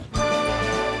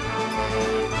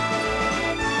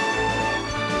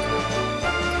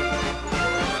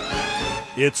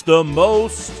It's the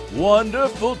most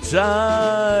wonderful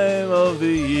time of the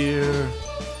year.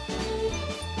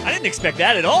 I didn't expect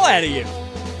that at all out of you.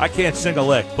 I can't sing a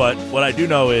lick, but what I do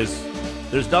know is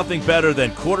there's nothing better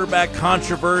than quarterback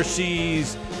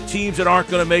controversies, teams that aren't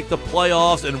going to make the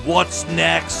playoffs, and what's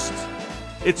next.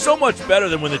 It's so much better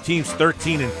than when the team's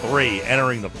 13-3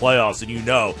 entering the playoffs,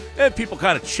 and people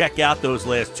kind of check out those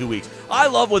last 2 weeks. I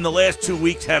love when the last 2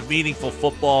 weeks have meaningful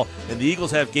football and the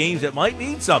Eagles have games that might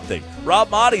mean something. Rob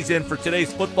Maaddi's in for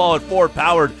today's Football at 4,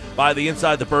 powered by the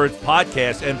Inside the Birds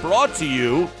podcast and brought to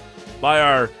you by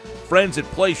our friends at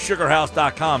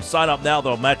PlaySugarHouse.com. Sign up now.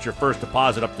 They'll match your first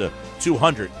deposit up to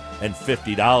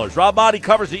 $250. Rob Maaddi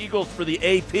covers the Eagles for the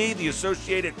AP, the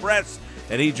Associated Press,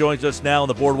 and he joins us now on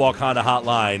the Boardwalk Honda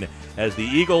Hotline as the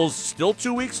Eagles, still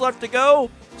 2 weeks left to go,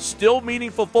 still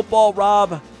meaningful football.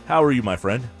 Rob, how are you, my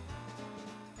friend?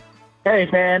 Hey,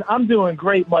 man, I'm doing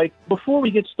great, Mike. Before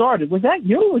we get started, was that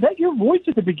you? Was that your voice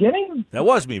at the beginning? That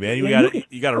was me, man.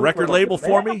 You got a record label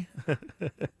for me?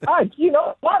 You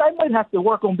know what? I might have to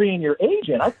work on being your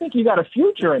agent. I think you got a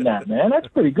future in that, man. That's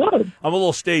pretty good. I'm a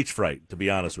little stage fright, to be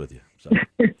honest with you. So.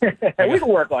 We can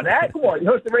work on that. Come on, you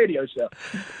host a radio show.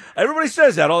 Everybody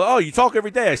says that. Oh, you talk every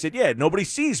day. I said, yeah, nobody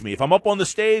sees me. If I'm up on the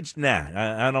stage, nah,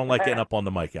 I don't like getting up on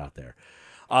the mic out there.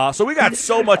 So we got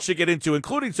so much to get into,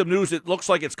 including some news that looks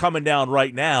like it's coming down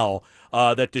right now,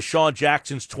 that Deshaun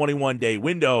Jackson's 21-day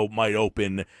window might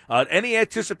open. Any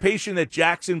anticipation that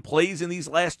Jackson plays in these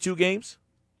last two games?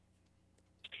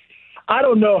 I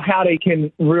don't know how they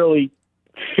can really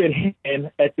fit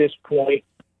in at this point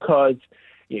because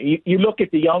you look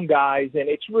at the young guys, and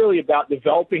it's really about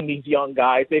developing these young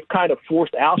guys. They've kind of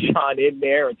forced Alshon in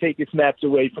there and taken snaps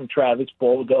away from Travis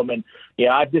Fulgham. And,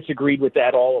 I've disagreed with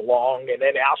that all along. And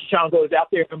then Alshon goes out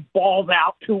there and balls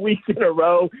out 2 weeks in a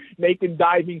row, making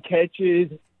diving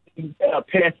catches,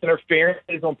 pass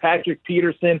interferences on Patrick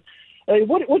Peterson. I mean,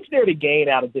 what's there to gain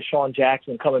out of Deshaun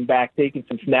Jackson coming back, taking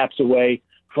some snaps away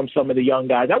from some of the young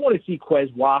guys? I want to see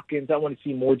Quez Watkins. I want to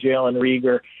see more Jalen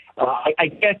Reagor. I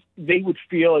guess they would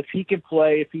feel if he can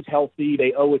play, if he's healthy,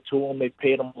 they owe it to him. They've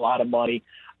paid him a lot of money.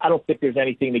 I don't think there's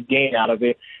anything to gain out of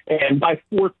it. And by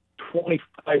 4:25,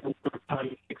 time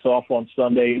he kicks off on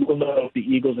Sunday, we'll know if the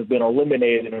Eagles have been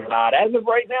eliminated or not. As of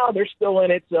right now, they're still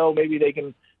in it, so maybe they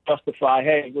can justify,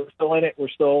 hey, we're still in it, we're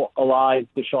still alive.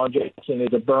 Deshaun Jackson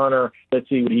is a burner. Let's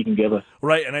see what he can give us.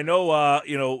 Right, and I know,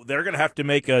 they're going to have to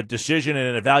make a decision and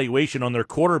an evaluation on their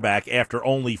quarterback after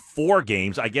only 4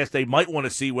 games. I guess they might want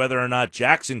to see whether or not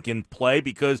Jackson can play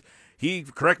because he,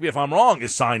 correct me if I'm wrong,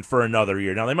 is signed for another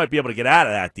year. Now, they might be able to get out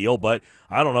of that deal, but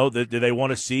I don't know. Do they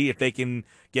want to see if they can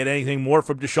get anything more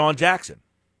from Deshaun Jackson?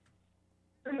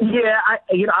 Yeah,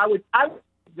 I would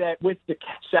that with the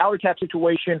salary cap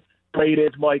situation, it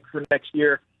is, Mike, for next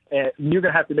year, and you're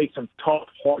going to have to make some tough,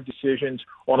 hard decisions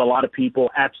on a lot of people.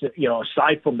 Absent,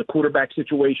 aside from the quarterback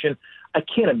situation, I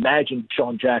can't imagine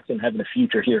Deshaun Jackson having a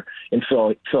future here in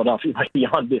Philadelphia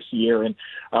beyond this year. And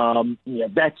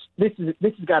this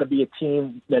has got to be a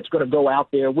team that's going to go out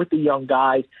there with the young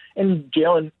guys. And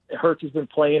Jalen Hurts has been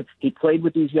playing. He played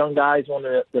with these young guys on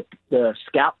the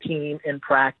scout team in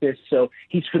practice, so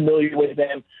he's familiar with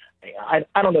them.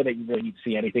 I don't know that you really need to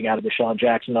see anything out of Deshaun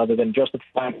Jackson other than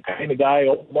justifying paying the guy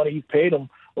all the money you've paid him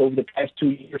over the past 2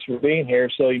 years for being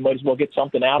here, so you might as well get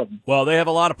something out of him. Well, they have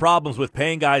a lot of problems with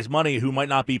paying guys money who might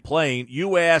not be playing.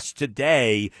 You asked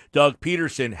today Doug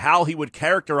Peterson how he would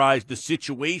characterize the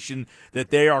situation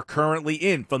that they are currently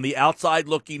in. From the outside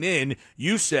looking in,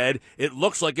 you said it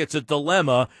looks like it's a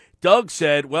dilemma. Doug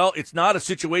said, well, it's not a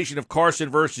situation of Carson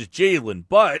versus Jalen,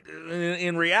 but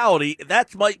in reality,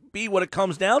 that might be what it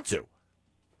comes down to.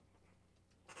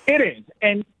 It is.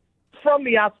 And from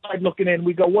the outside looking in,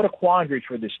 we go, what a quandary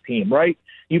for this team, right?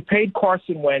 You paid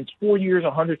Carson Wentz 4 years,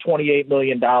 $128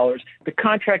 million. The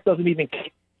contract doesn't even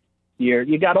year.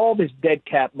 You got all this dead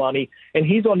cap money, and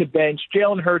he's on the bench.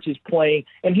 Jalen Hurts is playing,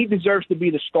 and he deserves to be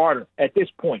the starter at this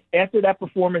point. After that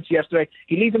performance yesterday,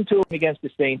 he leads them to him against the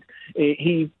Saints.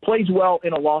 He plays well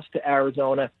in a loss to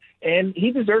Arizona, and he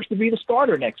deserves to be the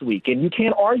starter next week. And you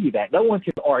can't argue that. No one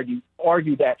can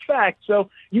argue that fact. So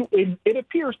it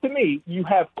appears to me you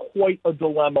have quite a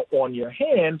dilemma on your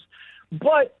hands.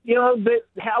 But,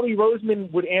 Howie Roseman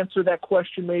would answer that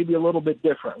question maybe a little bit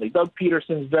differently. Doug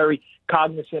Peterson's very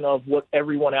cognizant of what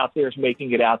everyone out there is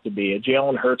making it out to be, a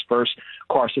Jalen Hurts versus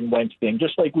Carson Wentz thing,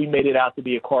 just like we made it out to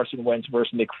be a Carson Wentz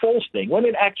versus Nick Foles thing, when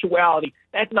in actuality,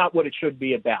 that's not what it should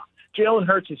be about. Jalen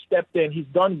Hurts has stepped in. He's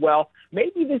done well.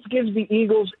 Maybe this gives the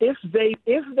Eagles, if they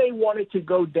wanted to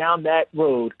go down that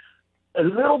road, a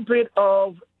little bit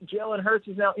of Jalen Hurts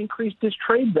has now increased his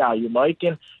trade value, Mike.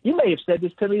 And you may have said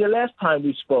this to me the last time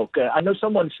we spoke. I know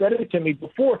someone said it to me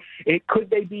before. Could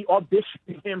they be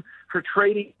auditioning him for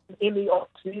trading in the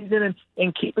offseason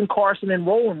and keeping Carson and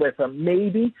rolling with him?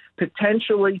 Maybe,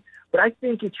 potentially. But I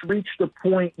think it's reached a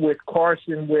point with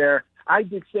Carson where I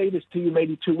did say this to you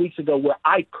maybe 2 weeks ago, where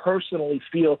I personally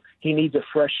feel he needs a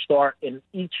fresh start. And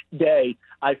each day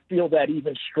I feel that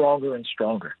even stronger and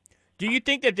stronger. Do you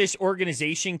think that this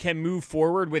organization can move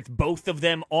forward with both of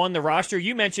them on the roster?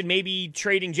 You mentioned maybe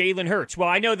trading Jalen Hurts. Well,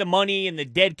 I know the money and the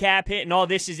dead cap hit and all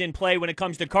this is in play when it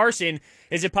comes to Carson.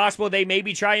 Is it possible they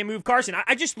maybe try and move Carson?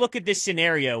 I just look at this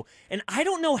scenario, and I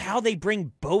don't know how they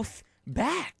bring both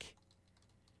back.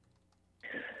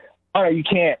 Oh, you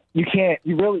can't.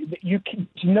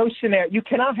 No scenario. You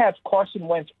cannot have Carson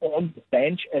Wentz on the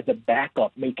bench as a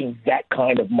backup making that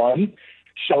kind of money.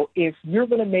 So if you're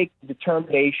going to make the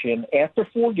determination after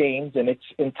 4 games, and it's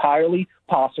entirely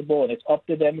possible, and it's up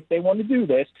to them if they want to do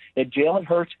this, that Jalen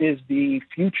Hurts is the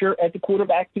future at the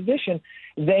quarterback position,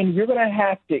 then you're going to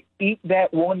have to eat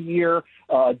that 1 year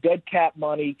dead cap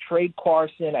money, trade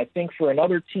Carson. I think for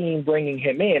another team bringing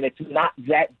him in, it's not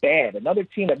that bad. Another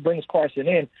team that brings Carson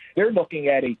in, they're looking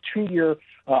at a 2-year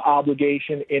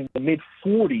obligation in the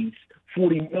mid-40s.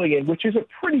 $40 million, which is a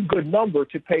pretty good number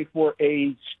to pay for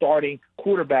a starting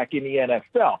quarterback in the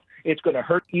NFL. It's going to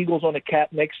hurt Eagles on the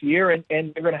cap next year, and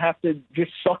they're going to have to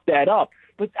just suck that up.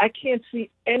 But I can't see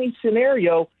any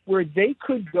scenario where they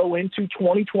could go into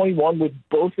 2021 with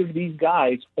both of these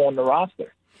guys on the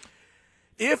roster.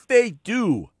 If they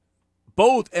do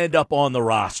both end up on the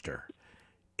roster,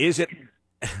 is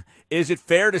it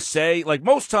fair to say, like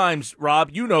most times,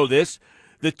 Rob, you know this,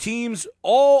 the teams,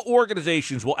 all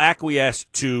organizations will acquiesce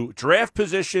to draft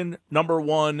position, number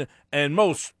 1, and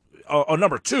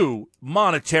number 2,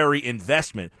 monetary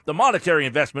investment. The monetary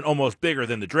investment almost bigger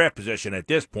than the draft position at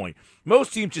this point.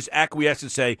 Most teams just acquiesce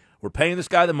and say, we're paying this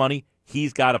guy the money,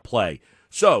 he's got to play.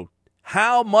 So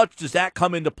how much does that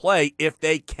come into play if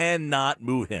they cannot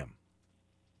move him?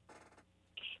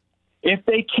 If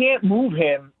they can't move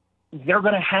him, they're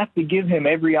going to have to give him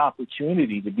every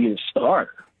opportunity to be the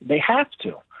starter. They have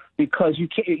to, because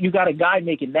you got a guy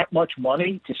making that much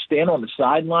money to stand on the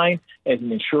sideline as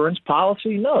an insurance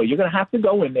policy. No, you're going to have to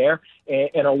go in there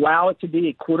and allow it to be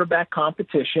a quarterback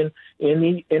competition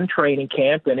in training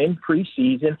camp and in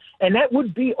preseason, and that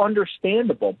would be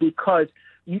understandable because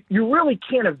you really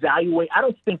can't evaluate. I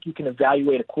don't think you can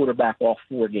evaluate a quarterback off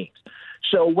 4 games.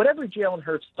 So whatever Jalen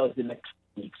Hurts does the next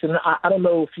weeks, and I don't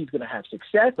know if he's going to have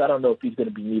success. I don't know if he's going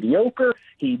to be mediocre.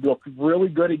 He looked really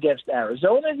good against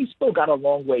Arizona. He's still got a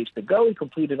long ways to go. He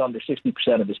completed under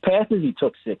 60% of his passes. He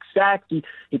took 6 sacks.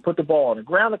 He put the ball on the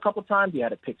ground a couple times. He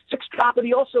had a pick 6 drop, but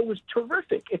he also was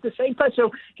terrific at the same time.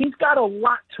 So he's got a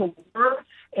lot to learn.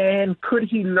 And could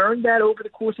he learn that over the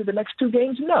course of the next 2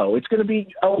 games? No, it's going to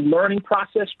be a learning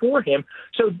process for him.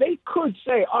 So they could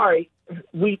say, all right,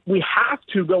 we have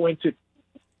to go into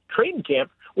training camp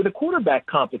with a quarterback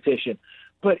competition.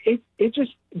 But it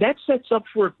just that sets up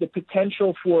for the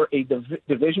potential for a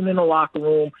division in the locker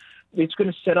room. It's going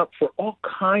to set up for all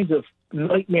kinds of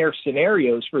nightmare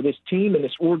scenarios for this team and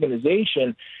this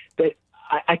organization that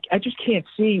I just can't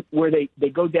see where they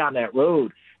go down that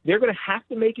road. They're going to have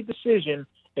to make a decision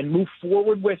and move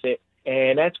forward with it.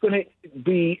 And that's going to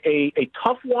be a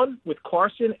tough one with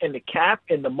Carson and the cap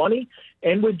and the money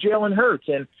and with Jalen Hurts.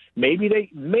 And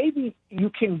maybe you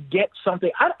can get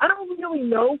something. I don't really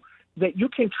know that you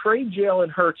can trade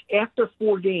Jalen Hurts after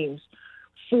 4 games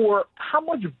for how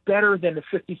much better than the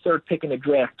 53rd pick in the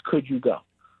draft could you go?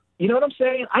 You know what I'm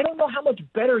saying? I don't know how much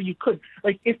better you could.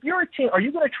 Like, if you're a team, are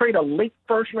you going to trade a late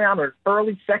first round or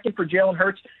early second for Jalen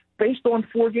Hurts based on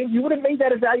 4 games? You would have made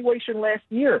that evaluation last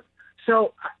year.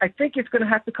 So I think it's going to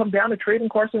have to come down to trading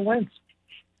Carson Wentz.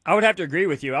 I would have to agree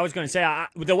with you. I was going to say,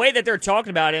 the way that they're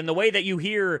talking about it and the way that you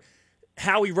hear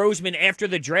Howie Roseman after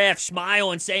the draft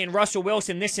smile and saying Russell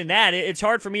Wilson, this and that, it's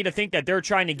hard for me to think that they're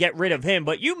trying to get rid of him.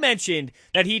 But you mentioned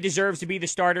that he deserves to be the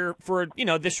starter for,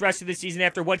 this rest of the season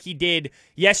after what he did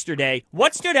yesterday.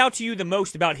 What stood out to you the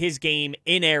most about his game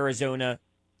in Arizona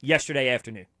yesterday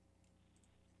afternoon?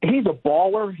 He's a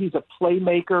baller. He's a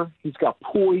playmaker. He's got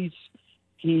poise.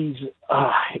 He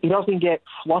doesn't get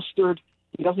flustered.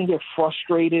 He doesn't get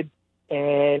frustrated.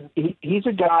 And he's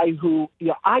a guy who,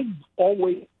 I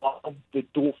always loved the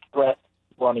dual threat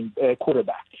running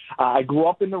quarterback. I grew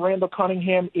up in the Randall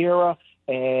Cunningham era,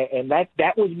 and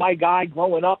that was my guy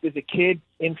growing up as a kid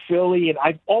in Philly. And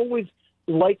I've always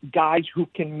like guys who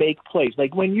can make plays.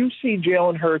 Like when you see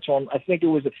Jalen Hurts on, I think it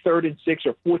was a 3rd and 6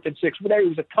 or 4th and 6, whatever, it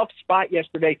was a tough spot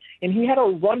yesterday, and he had a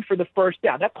run for the first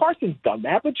down. Now, Carson's done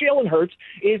that, but Jalen Hurts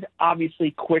is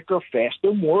obviously quicker,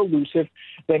 faster, more elusive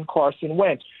than Carson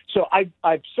Wentz. So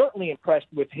I'm certainly impressed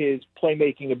with his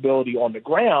playmaking ability on the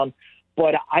ground,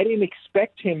 but I didn't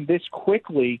expect him this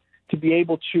quickly to be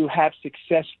able to have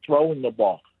success throwing the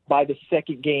ball by the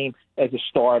second game as a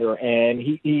starter. And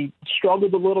he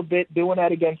struggled a little bit doing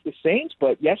that against the Saints,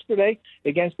 but yesterday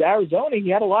against Arizona, he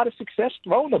had a lot of success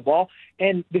throwing the ball.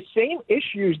 And the same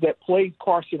issues that plagued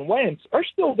Carson Wentz are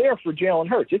still there for Jalen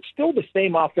Hurts. It's still the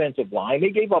same offensive line. They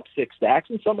gave up 6 sacks,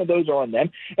 and some of those are on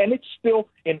them. And it's still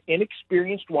an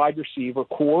inexperienced wide receiver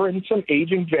core and some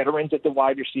aging veterans at the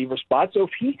wide receiver spot. So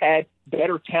if he had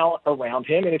better talent around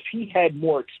him and if he had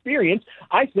more experience,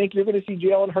 I think you're going to see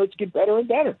Jalen Hurts get better and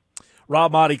better.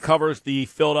 Rob Maaddi covers the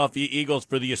Philadelphia Eagles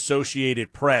for the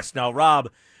Associated Press. Now, Rob,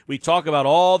 we talk about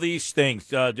all these things.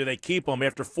 Do they keep them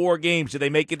after 4 games? Do they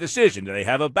make a decision? Do they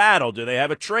have a battle? Do they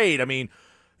have a trade? I mean,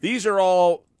 these are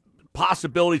all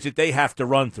possibilities that they have to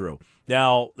run through.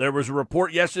 Now, there was a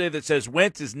report yesterday that says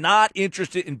Wentz is not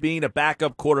interested in being a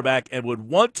backup quarterback and would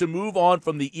want to move on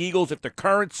from the Eagles if the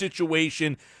current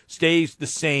situation stays the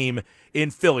same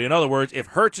in Philly. In other words, if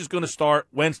Hurts is going to start,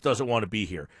 Wentz doesn't want to be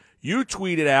here. You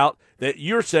tweeted out that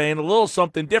you're saying a little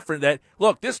something different, that,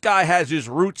 look, this guy has his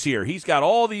roots here. He's got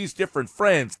all these different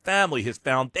friends, family, his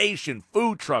foundation,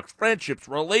 food trucks, friendships,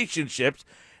 relationships.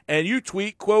 And you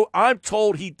tweet, quote, I'm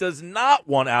told he does not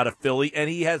want out of Philly, and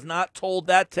he has not told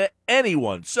that to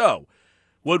anyone. So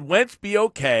would Wentz be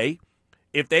okay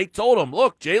if they told him,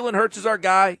 look, Jalen Hurts is our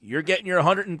guy, you're getting your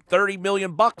 $130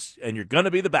 million, and you're going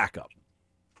to be the backup?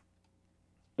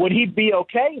 Would he be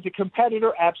okay as a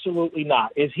competitor? Absolutely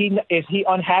not. Is he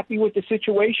unhappy with the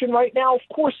situation right now? Of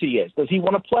course he is. Does he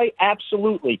want to play?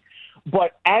 Absolutely.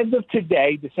 But as of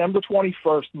today, December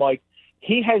 21st, Mike,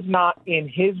 he has not, in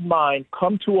his mind,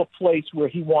 come to a place where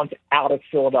he wants out of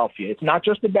Philadelphia. It's not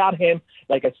just about him.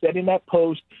 Like I said in that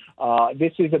post,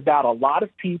 this is about a lot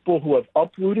of people who have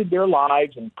uprooted their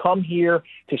lives and come here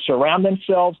to surround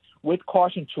themselves with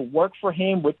Carson, to work for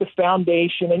him with the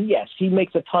foundation. And yes, he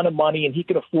makes a ton of money and he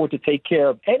can afford to take care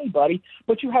of anybody,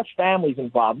 but you have families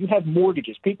involved. You have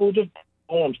mortgages. People who just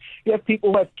homes. You have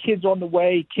people who have kids on the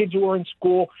way, kids who are in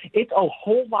school. It's a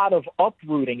whole lot of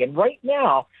uprooting. And right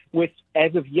now, with,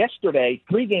 as of yesterday,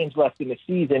 3 games left in the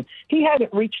season, he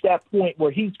hasn't reached that point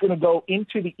where he's going to go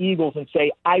into the Eagles and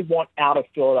say, I want out of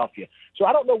Philadelphia. So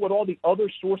I don't know what all the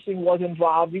other sourcing was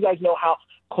involved. You guys know how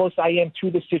close I am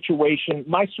to the situation.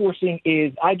 My sourcing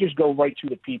is I just go right to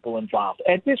the people involved.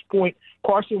 At this point,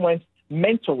 Carson Wentz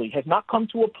mentally has not come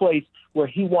to a place where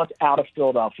he wants out of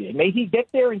Philadelphia. May he get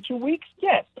there in 2 weeks?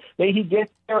 Yes. May he get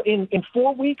there in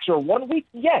 4 weeks or 1 week?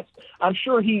 Yes. I'm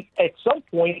sure he, at some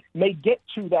point, may get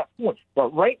to that point.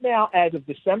 But right now, as of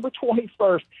December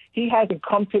 21st, he hasn't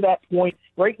come to that point.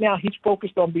 Right now, he's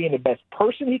focused on being the best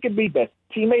person he can be, best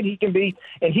teammate he can be,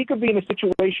 and he could be in a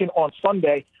situation on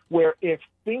Sunday where if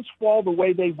things fall the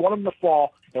way they want them to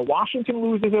fall, and Washington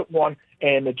loses at 1,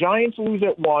 and the Giants lose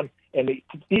at 1, and the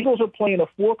Eagles are playing at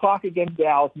 4 o'clock against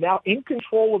Dallas, now in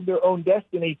control of their own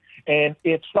destiny. And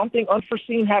if something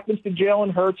unforeseen happens to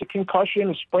Jalen Hurts, a concussion,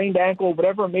 a sprained ankle,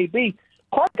 whatever it may be,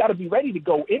 Clark's got to be ready to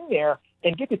go in there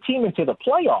and get the team into the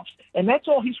playoffs. And that's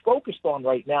all he's focused on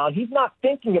right now. And he's not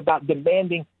thinking about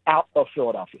demanding out of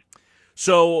Philadelphia.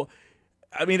 So,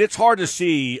 I mean, it's hard to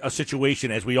see a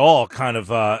situation, as we all kind of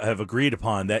have agreed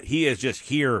upon, that he is just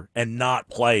here and not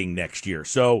playing next year.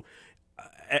 So,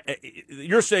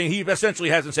 you're saying he essentially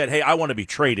hasn't said, hey, I want to be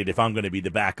traded if I'm going to be the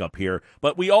backup here.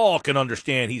 But we all can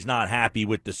understand he's not happy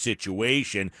with the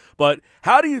situation. But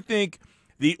how do you think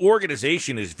the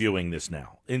organization is viewing this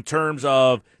now in terms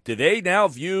of, do they now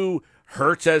view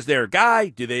Hurts as their guy?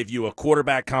 Do they view a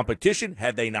quarterback competition?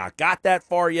 Have they not got that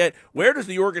far yet? Where does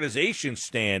the organization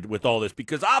stand with all this?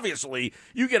 Because obviously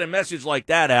you get a message like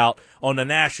that out on the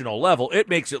national level, it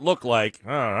makes it look like,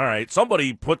 oh, all right,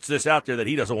 somebody puts this out there that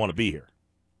he doesn't want to be here.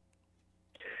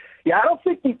 Yeah, I don't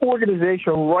think the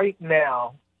organization right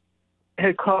now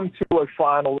had come to a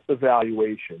final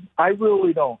evaluation. I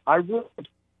really don't.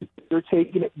 They're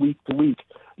taking it week to week.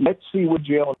 Let's see what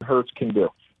Jalen Hurts can do.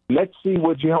 Let's see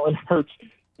what Jalen Hurts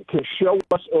can show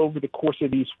us over the course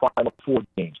of these final 4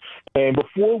 games. And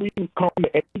before we come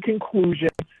to any conclusion,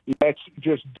 let's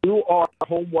just do our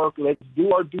homework. Let's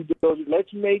do our due diligence.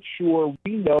 Let's make sure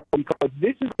we know, because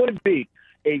this is going to be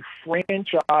a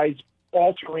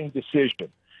franchise-altering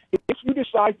decision. If you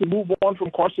decide to move on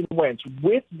from Carson Wentz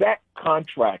with that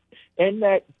contract and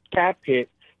that cap hit,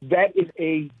 that is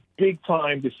a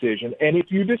big-time decision. And if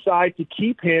you decide to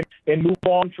keep him and move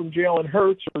on from Jalen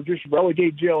Hurts or just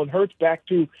relegate Jalen Hurts back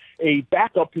to a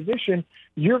backup position,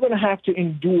 you're going to have to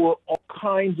endure all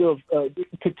kinds of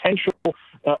potential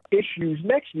issues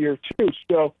next year, too.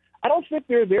 So I don't think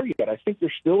they're there yet. I think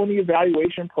they're still in the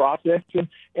evaluation process,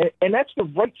 and that's the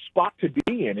right spot to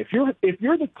be in. If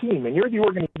you're the team and you're the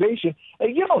organization,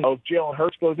 you don't know if Jalen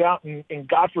Hurts goes out and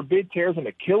God forbid tears an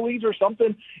Achilles or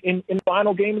something in the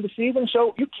final game of the season.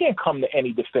 So you can't come to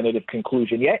any definitive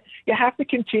conclusion yet. You have to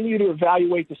continue to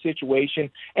evaluate the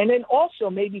situation, and then also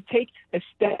maybe take a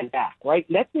step back. Right,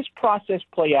 let this process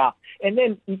play out, and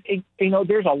then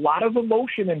there's a lot of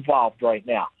emotion involved right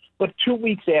now. But 2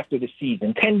 weeks after the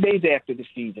season, 10 days after the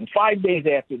season, 5 days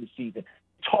after the season,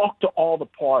 talk to all the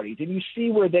parties, and you see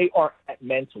where they are at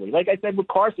mentally. Like I said with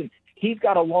Carson, he's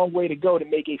got a long way to go to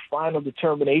make a final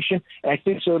determination, and I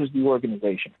think so does the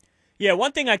organization. Yeah,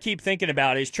 one thing I keep thinking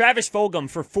about is Travis Fulgham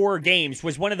for 4 games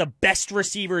was one of the best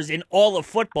receivers in all of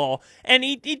football, and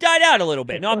he died out a little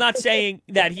bit. Now, I'm not saying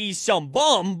that he's some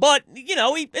bum, but,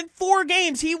 in 4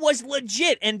 games, he was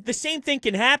legit, and the same thing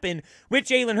can happen with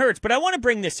Jalen Hurts. But I want to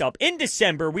bring this up. In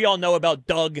December, we all know about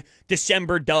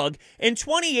December Doug. In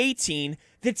 2018,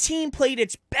 the team played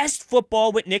its best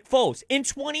football with Nick Foles. In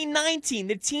 2019,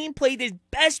 the team played its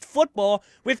best football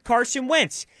with Carson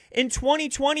Wentz. In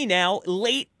 2020 now,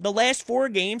 the last 4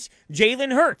 games,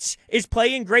 Jalen Hurts is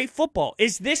playing great football.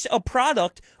 Is this a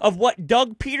product of what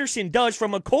Doug Peterson does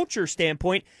from a culture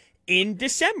standpoint in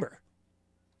December?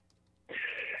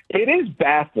 It is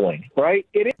baffling, right?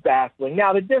 It is baffling.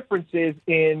 Now, the difference is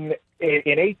in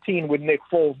 18 with Nick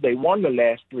Foles, they won the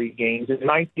last 3 games. In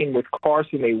 19 with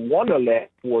Carson, they won the last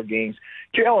 4 games.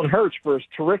 Jalen Hurts, for as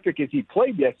terrific as he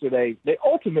played yesterday, they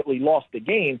ultimately lost the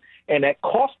game, and that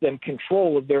cost them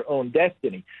control of their own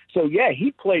destiny. So, yeah,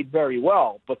 he played very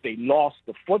well, but they lost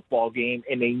the football game,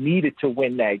 and they needed to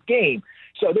win that game.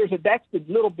 So that's the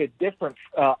little bit different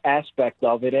aspect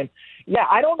of it. And, yeah,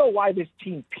 I don't know why this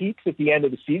team peaks at the end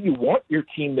of the season. You want your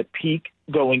team to peak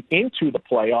going into the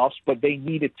playoffs, but they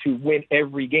needed to win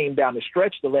every game down the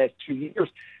stretch the last 2 years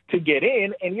to get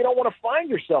in, and you don't want to find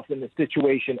yourself in this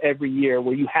situation every year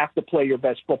where you have to play your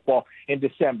best football in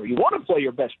December. You want to play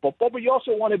your best football, but you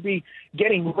also want to be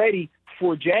getting ready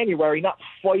for January, not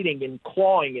fighting and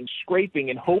clawing and scraping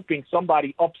and hoping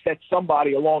somebody upsets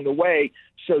somebody along the way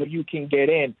so that you can get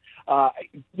in.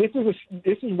 This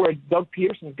is where Doug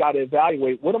Peterson's got to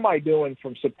evaluate, what am I doing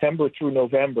from September through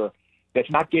November that's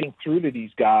not getting through to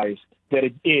these guys that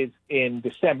it is in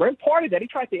December. And part of that, he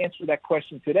tried to answer that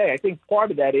question today. I think part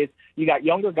of that is you got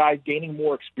younger guys gaining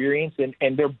more experience,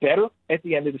 and they're better at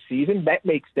the end of the season. That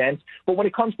makes sense. But when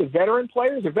it comes to veteran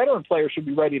players, a veteran player should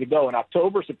be ready to go in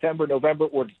October, September, November,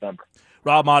 or December.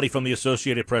 Rob Maaddi from the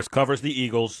Associated Press covers the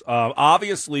Eagles.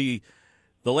 Obviously,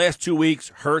 the last 2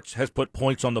 weeks, Hurts has put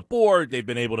points on the board. They've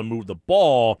been able to move the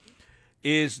ball.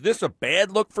 Is this a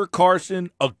bad look for Carson,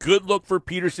 a good look for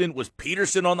Peterson? Was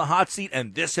Peterson on the hot seat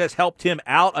and this has helped him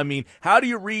out? I mean, how do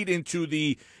you read into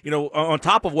the, on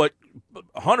top of what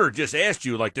Hunter just asked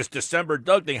you, like this December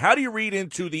Doug thing, how do you read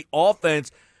into the offense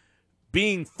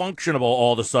being functional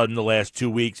all of a sudden the last 2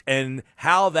 weeks and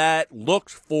how that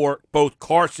looks for both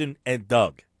Carson and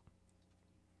Doug?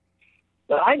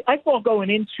 I thought going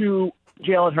into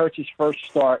Jalen Hurts' first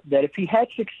start that if he had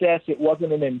success, it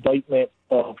wasn't an indictment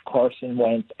of Carson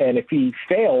Wentz, and if he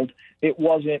failed, it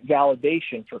wasn't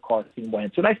validation for Carson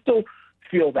Wentz. And I still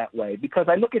feel that way because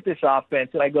I look at this offense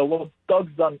and I go, well,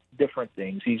 Doug's done different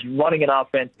things. He's running an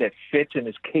offense that fits and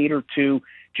is catered to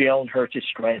Jalen Hurts'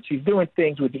 strengths. He's doing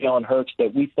things with Jalen Hurts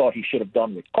that we thought he should have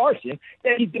done with Carson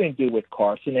that he didn't do with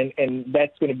Carson, and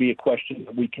that's going to be a question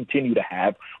that we continue to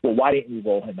have. Well, why didn't you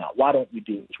roll him out? Why don't you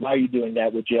do this? Why are you doing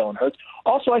that with Jalen Hurts?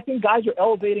 Also, I think guys are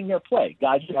elevating their play.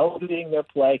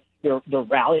 They're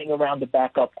rallying around the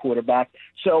backup quarterback.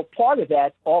 So part of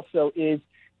that also is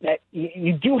that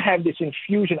you do have this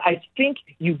infusion. I think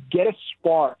you get a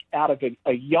spark out of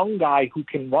a young guy who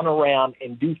can run around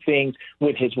and do things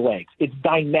with his legs. It's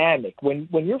dynamic. When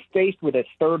you're faced with a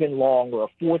 3rd and long or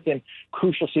a 4th and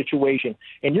crucial situation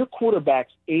and your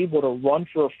quarterback's able to run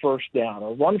for a first down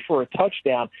or run for a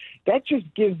touchdown, that just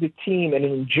gives the team an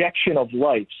injection of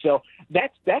life. So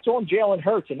that's on Jalen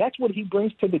Hurts, and that's what he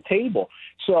brings to the table.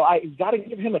 So I got to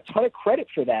give him a ton of credit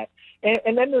for that.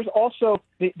 And then there's also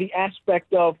the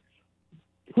aspect of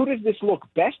who does this look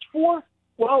best for?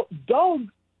 Well, Doug,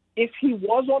 if he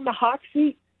was on the hot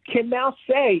seat, can now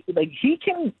say, like, he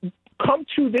can come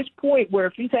to this point where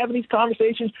if he's having these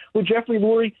conversations with Jeffrey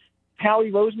Lurie, Howie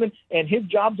Roseman, and his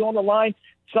job's on the line,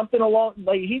 something along,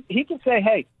 like, he can say,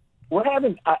 hey, we're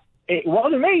having it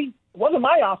wasn't me. It wasn't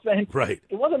my offense. Right.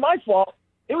 It wasn't my fault.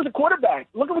 It was a quarterback.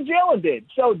 Look at what Jalen did.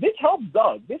 So this helps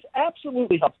Doug. This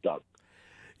absolutely helps Doug.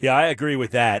 Yeah, I agree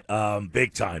with that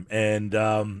big time. And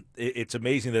it's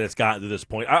amazing that it's gotten to this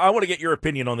point. I want to get your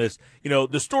opinion on this.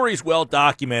 The story's well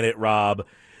documented, Rob,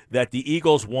 that the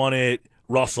Eagles wanted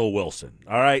Russell Wilson,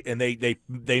 all right, and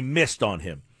they missed on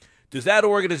him. Does that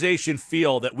organization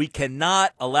feel that we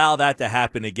cannot allow that to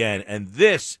happen again? And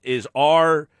this is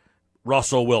our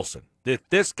Russell Wilson.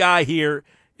 This guy here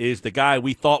is the guy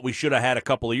we thought we should have had a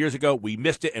couple of years ago. We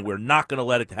missed it, and we're not going to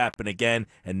let it happen again,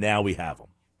 and now we have him.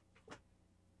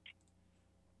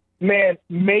 Man,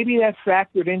 maybe that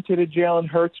factored into the Jalen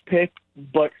Hurts pick,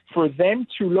 but for them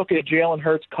to look at Jalen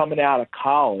Hurts coming out of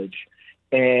college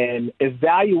and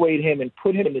evaluate him and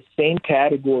put him in the same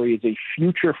category as a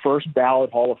future first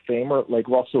ballot Hall of Famer like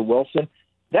Russell Wilson,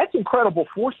 that's incredible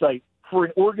foresight for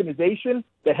an organization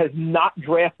that has not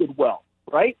drafted well,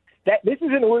 right? This is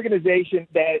an organization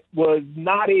that was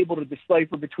not able to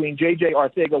decipher between J.J.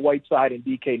 Arcega-Whiteside and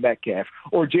D.K. Metcalf,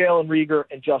 or Jalen Reagor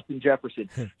and Justin Jefferson.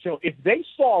 So if they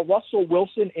saw Russell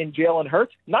Wilson in Jalen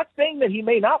Hurts, not saying that he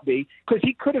may not be, because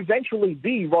he could eventually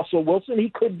be Russell Wilson,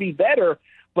 he could be better,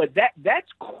 but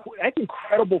that's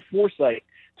incredible foresight.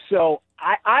 So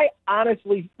I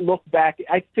honestly look back,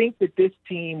 I think that this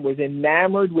team was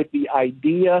enamored with the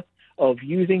idea of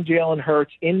using Jalen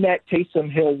Hurts in that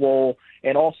Taysom Hill role,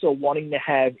 and also wanting to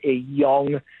have a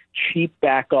young, cheap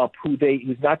backup who's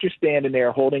not just standing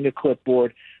there holding a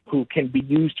clipboard, who can be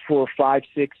used for 5,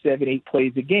 6, 7, 8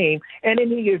 plays a game. And in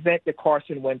the event that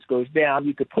Carson Wentz goes down,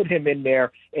 you could put him in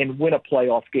there and win a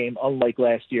playoff game, unlike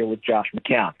last year with Josh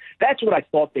McCown. That's what I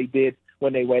thought they did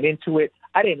when they went into it.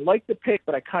 I didn't like the pick,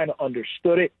 but I kind of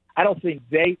understood it. I don't think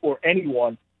they or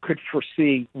anyone could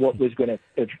foresee what was going to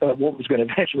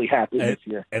eventually happen this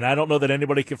year. And I don't know that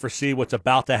anybody can foresee what's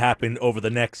about to happen over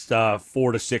the next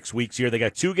 4 to 6 weeks here. They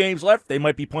got 2 games left. They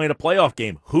might be playing a playoff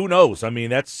game. Who knows? I mean,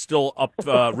 that's still up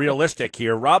realistic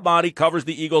here. Rob Maaddi covers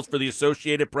the Eagles for the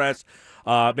Associated Press.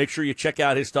 Make sure you check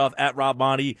out his stuff at Rob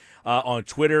Maaddi on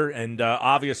Twitter, and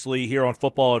obviously here on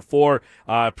Football at 4.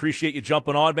 Appreciate you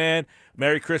jumping on, man.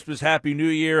 Merry Christmas, Happy New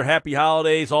Year, Happy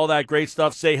Holidays, all that great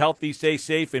stuff. Stay healthy, stay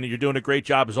safe, and you're doing a great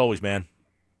job as always, man.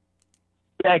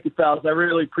 Thank you, fellas. I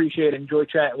really appreciate it. Enjoy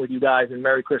chatting with you guys, and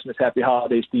Merry Christmas, Happy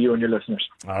Holidays to you and your listeners.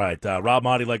 All right. Rob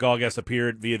Maaddi, like all guests,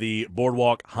 appeared via the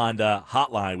Boardwalk Honda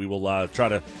hotline. We will try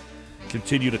to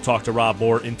continue to talk to Rob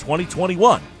more in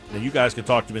 2021. And you guys can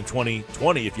talk to him in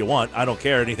 2020 if you want. I don't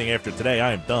care anything after today.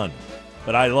 I am done.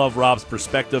 But I love Rob's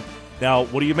perspective. Now,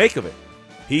 what do you make of it?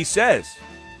 He says,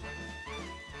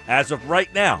 as of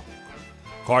right now,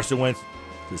 Carson Wentz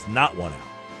does not want out.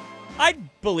 I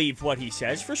believe what he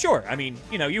says, for sure. I mean,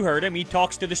 you heard him. He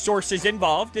talks to the sources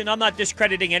involved, and I'm not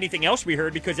discrediting anything else we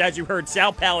heard, because as you heard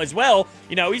Sal Pal as well,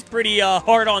 he's pretty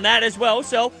hard on that as well.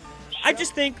 So I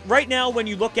just think right now when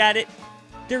you look at it,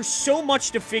 there's so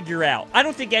much to figure out. I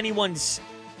don't think anyone's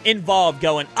involved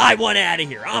going, I want out of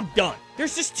here, I'm done.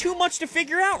 There's just too much to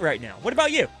figure out right now. What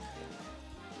about you?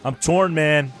 I'm torn,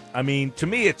 man. I mean, to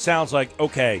me, it sounds like,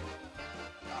 okay,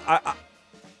 how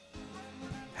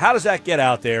does that get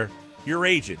out there? Your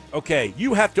agent. Okay,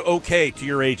 you have to to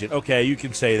your agent. Okay, you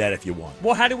can say that if you want.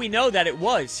 Well, how do we know that it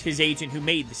was his agent who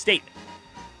made the statement?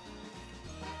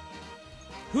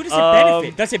 Who does it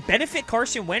benefit? Does it benefit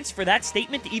Carson Wentz for that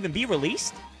statement to even be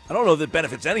released? I don't know that it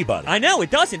benefits anybody. I know,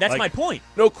 it doesn't. That's my point.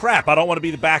 No crap. I don't want to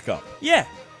be the backup. Yeah.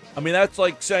 I mean, that's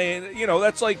like saying,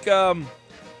 that's like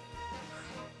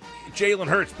Jalen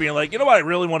Hurts being like, you know what I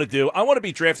really want to do? I want to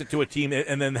be drafted to a team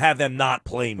and then have them not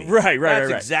play me. Right.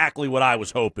 That's exactly what I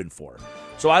was hoping for.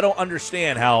 So I don't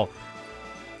understand how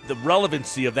the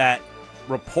relevancy of that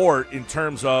report in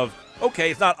terms of,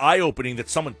 okay, it's not eye-opening that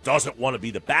someone doesn't want to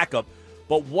be the backup,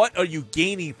 but what are you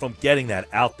gaining from getting that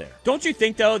out there? Don't you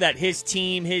think, though, that his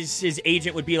team, his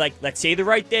agent would be like, let's say the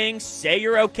right things, say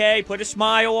you're okay, put a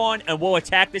smile on, and we'll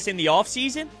attack this in the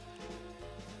offseason?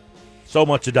 So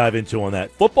much to dive into on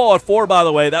that. Football at 4, by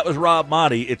the way, that was Rob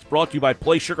Maaddi. It's brought to you by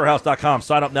PlaySugarHouse.com.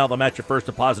 Sign up now. They'll match your first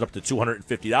deposit up to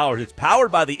 $250. It's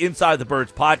powered by the Inside the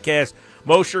Birds podcast.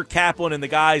 Mosher, Kaplan, and the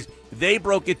guys, they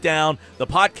broke it down. The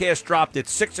podcast dropped at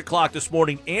 6 o'clock this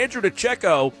morning. Andrew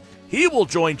DeCecco, he will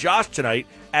join Josh tonight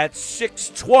at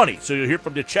 6:20. So you'll hear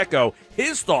from DeCecco,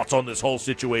 his thoughts on this whole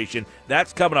situation.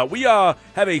 That's coming up. We have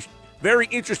a very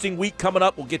interesting week coming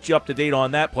up. We'll get you up to date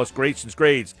on that, plus Grayson's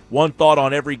Grades. One thought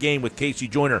on every game with Casey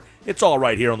Joyner. It's all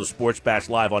right here on the Sports Bash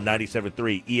Live on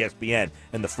 97.3 ESPN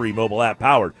and the free mobile app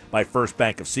powered by First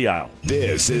Bank of Sea Isle.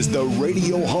 This is the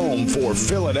radio home for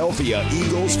Philadelphia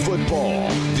Eagles football.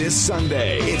 This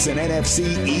Sunday, it's an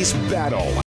NFC East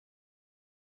battle.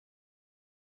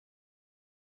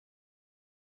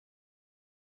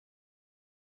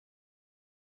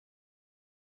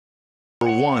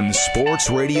 #1 sports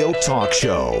radio talk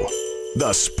show,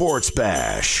 The Sports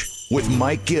Bash, with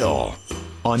Mike Gill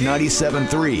on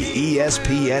 97.3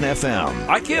 ESPN FM.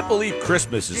 I can't believe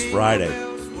Christmas is Friday.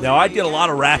 Now, I did a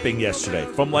lot of rapping yesterday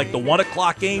from like the 1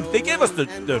 o'clock game. They gave us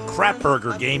the crap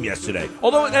burger game yesterday,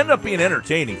 although it ended up being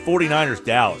entertaining. 49ers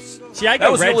Dallas. See, I go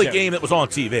that was Red the only Zone. game that was on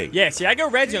TV. Yeah, see, I go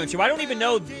Red Zone, so I don't even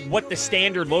know what the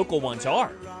standard local ones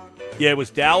are. Yeah, it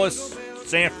was Dallas,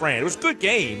 San Fran. It was a good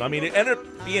game. I mean, it ended up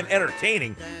being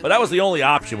entertaining, but that was the only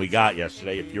option we got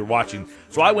yesterday if you're watching.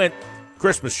 So I went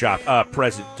Christmas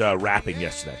present wrapping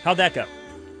yesterday. How'd that go?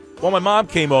 Well, my mom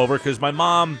came over because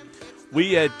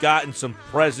we had gotten some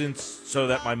presents so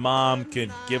that my mom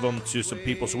could give them to some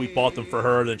people, so we bought them for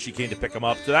her, then she came to pick them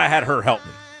up. So I had her help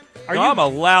me. I'm a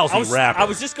lousy rapper. I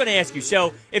was just going to ask you,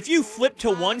 so if you flip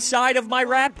to one side of my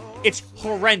rap, it's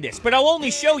horrendous. But I'll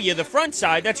only show you the front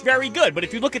side. That's very good. But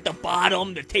if you look at the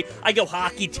bottom, the tape, I go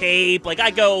hockey tape. Like,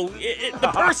 I go,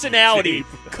 the personality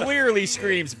clearly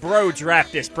screams, Brodes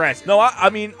rap this press. No, I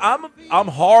mean, I'm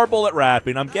horrible at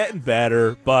rapping. I'm getting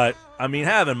better, but I mean,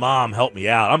 having Mom help me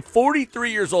out. I'm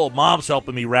 43 years old. Mom's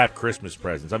helping me wrap Christmas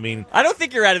presents. I mean, I don't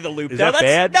think you're out of the loop. Is though. that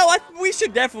bad? No, we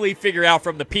should definitely figure out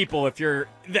from the people if you're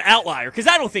the outlier, because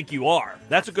I don't think you are.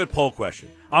 That's a good poll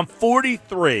question. I'm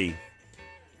 43.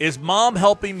 Is Mom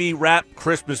helping me wrap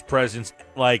Christmas presents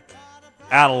like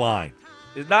out of line?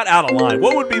 It's not out of line.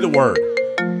 What would be the word?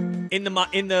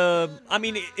 I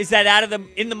mean, is that out of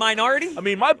in the minority? I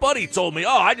mean, my buddy told me,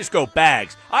 I just go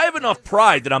bags. I have enough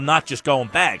pride that I'm not just going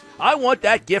bags. I want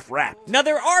that gift wrapped. Now,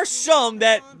 there are some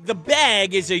that the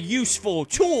bag is a useful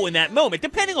tool in that moment,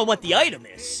 depending on what the item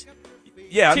is.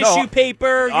 Yeah, Tissue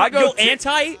paper, I go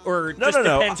anti, or no, just no,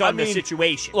 no. depends on the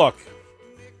situation? Look,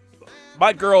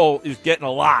 my girl is getting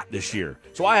a lot this year,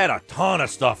 so I had a ton of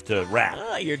stuff to wrap.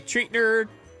 You're treating her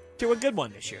to a good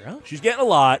one this year, huh? She's getting a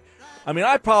lot. I mean,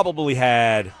 I probably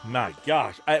had, my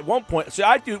gosh, at one point,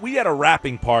 we had a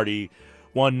wrapping party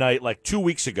one night like 2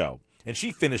 weeks ago, and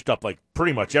she finished up like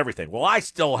pretty much everything. Well, I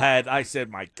said,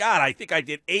 my God, I think I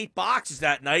did 8 boxes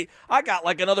that night. I got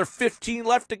like another 15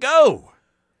 left to go.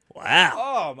 Wow.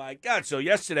 Oh, my God. So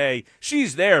yesterday,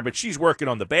 she's there, but she's working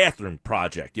on the bathroom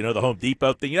project, the Home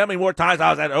Depot thing. You know how many more times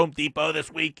I was at Home Depot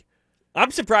this week?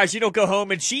 I'm surprised you don't go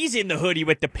home and she's in the hoodie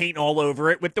with the paint all over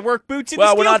it with the work boots and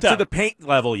well, the we're steel not toe. to the paint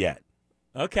level yet.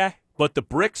 Okay. But the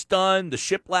brick's done, the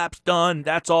shiplap's done,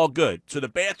 that's all good. So the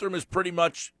bathroom is pretty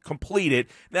much completed.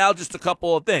 Now just a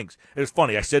couple of things. It was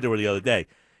funny, I said to her the other day,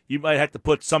 you might have to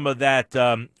put some of that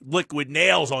liquid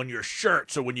nails on your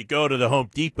shirt so when you go to the Home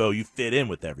Depot, you fit in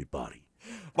with everybody.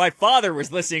 My father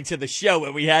was listening to the show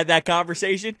when we had that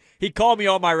conversation. He called me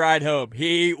on my ride home.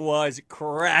 He was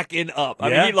cracking up. I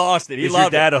mean, he lost it. He Is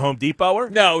loved your dad it. a Home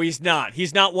Depoter? No, he's not.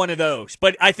 He's not one of those.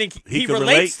 But I think he could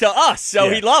relates to us, so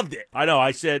Yeah. he loved it. I know.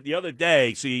 I said the other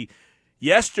day,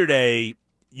 yesterday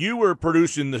you were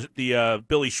producing the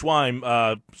Billy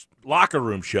Schwein locker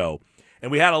room show, and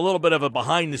we had a little bit of a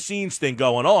behind-the-scenes thing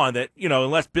going on that,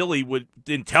 unless Billy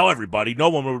didn't tell everybody, no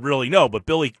one would really know. But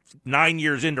Billy, 9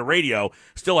 years into radio,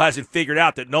 still hasn't figured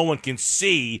out that no one can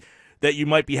see that you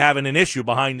might be having an issue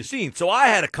behind the scenes. So I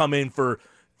had to come in for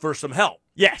some help.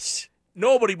 Yes.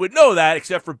 Nobody would know that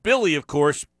except for Billy, of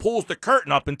course, pulls the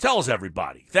curtain up and tells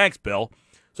everybody. Thanks, Bill.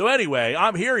 So anyway,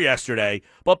 I'm here yesterday,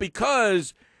 but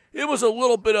because it was a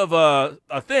little bit of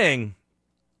a thing,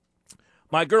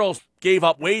 my girls gave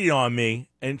up waiting on me,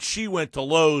 and she went to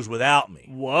Lowe's without me.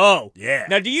 Whoa. Yeah.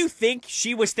 Now, do you think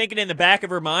she was thinking in the back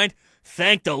of her mind,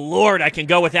 thank the Lord I can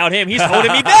go without him. He's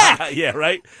holding me back. Yeah,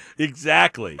 right?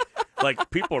 Exactly.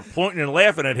 Like, people are pointing and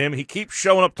laughing at him. He keeps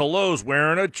showing up to Lowe's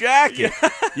wearing a jacket.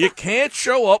 You can't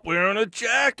show up wearing a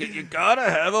jacket. You got to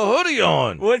have a hoodie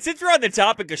on. Well, since we're on the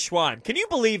topic of Schwan, can you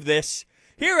believe this?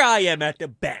 Here I am at the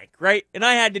bank, right? And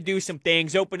I had to do some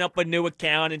things, open up a new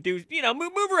account and do,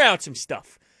 move around some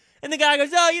stuff. And the guy goes,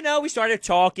 we started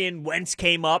talking. Wentz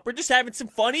came up. We're just having some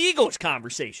fun Eagles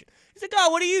conversation. He's like,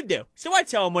 what do you do? So I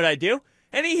tell him what I do.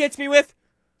 And he hits me with,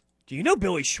 do you know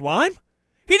Billy Schwein?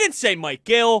 He didn't say Mike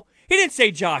Gill. He didn't say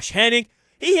Josh Henning.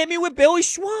 He hit me with Billy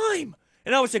Schwein.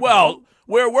 And I was like, well,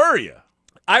 where were you?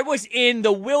 I was in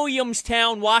the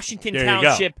Williamstown, Washington There you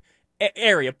Township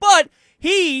area. But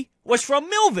he was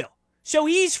from Millville. So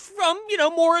he's from,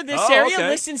 more of this area, okay.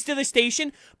 listens to the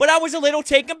station. But I was a little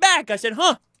taken back. I said,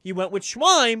 you went with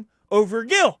Schwein over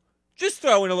Gill. Just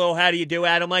throwing a little how do you do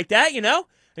at him like that, And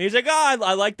he's like, I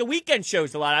like the weekend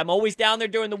shows a lot. I'm always down there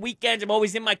during the weekends. I'm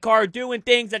always in my car doing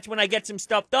things. That's when I get some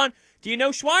stuff done. Do you know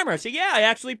Schweimer? I said, yeah, I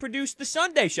actually produced the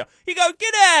Sunday show. He goes,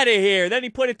 get out of here. Then he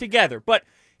put it together. But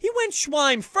he went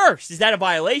Schwein first. Is that a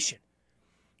violation?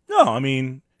 No, I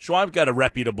mean, Schwab's got a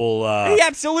reputable He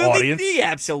audience.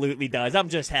 absolutely does. I'm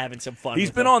just having some fun. He's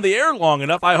with been him. on the air long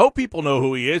enough. I hope people know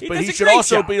who he is, but does he a should great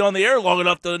also job. be on the air long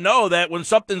enough to know that when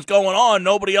something's going on,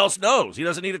 nobody else knows. He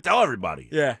doesn't need to tell everybody.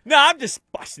 Yeah. No, I'm just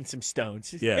busting some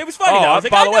stones. Yeah. It was funny, though. I was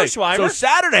like, by I the know way, Schweimer. so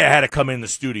Saturday I had to come in the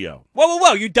studio.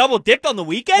 Whoa. You double dipped on the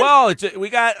weekend? Well, we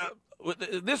got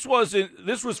this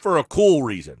was for a cool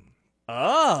reason.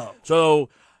 Oh. So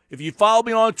if you follow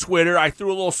me on Twitter, I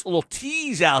threw a little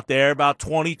tease out there about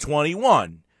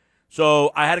 2021.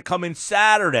 So I had to come in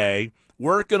Saturday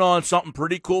working on something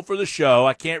pretty cool for the show.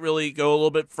 I can't really go a little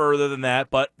bit further than that,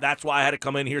 but that's why I had to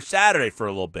come in here Saturday for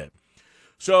a little bit.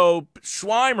 So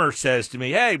Schweimer says to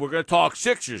me, hey, we're going to talk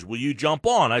Sixers. Will you jump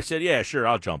on? I said, yeah, sure,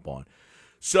 I'll jump on.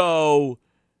 So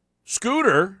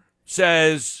Scooter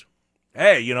says,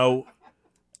 hey,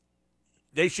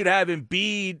 they should have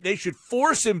Embiid. They should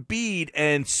force Embiid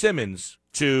and Simmons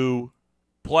to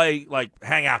play,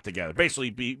 hang out together,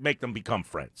 basically make them become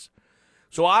friends.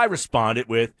 So I responded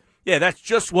with, yeah, that's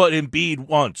just what Embiid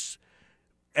wants.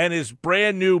 And his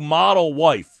brand new model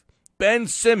wife, Ben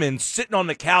Simmons, sitting on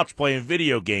the couch playing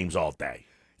video games all day.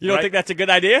 You don't think that's a good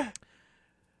idea?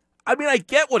 I mean, I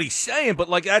get what he's saying, but,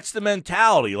 that's the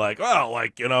mentality.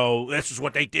 This is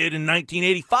what they did in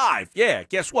 1985. Yeah,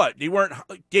 guess what? They weren't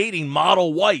dating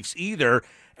model wives either.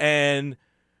 And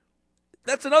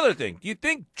that's another thing. Do you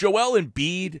think Joel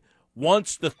Embiid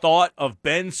wants the thought of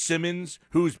Ben Simmons,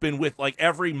 who's been with,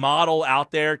 every model out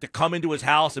there, to come into his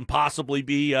house and possibly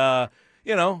be,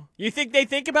 You think they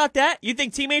think about that? You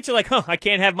think teammates are like, I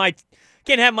can't have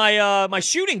my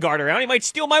shooting guard around. He might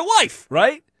steal my wife.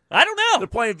 Right? I don't know. They're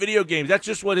playing video games. That's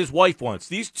just what his wife wants.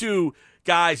 These two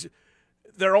guys,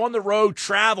 they're on the road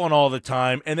traveling all the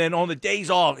time, and then on the days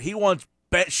off, she wants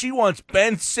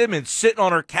Ben Simmons sitting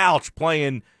on her couch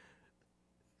playing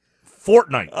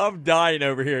Fortnite. I'm dying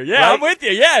over here. Yeah, Right? I'm with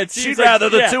you. Yeah, She'd rather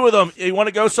the two of them. You want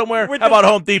to go somewhere? How about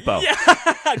Home Depot?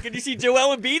 Yeah. Could you see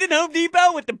Joel Embiid in Home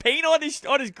Depot with the paint on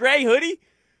his gray hoodie?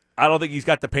 I don't think he's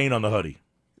got the paint on the hoodie.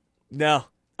 No.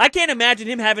 I can't imagine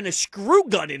him having a screw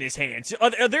gun in his hands.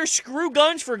 Are there screw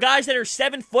guns for guys that are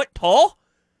 7 foot tall?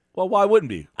 Well, why wouldn't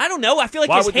be? I don't know. I feel like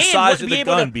Why his would the hand size wouldn't of be the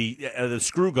able gun to. be the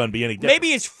screw gun be any different?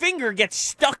 Maybe his finger gets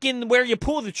stuck in where you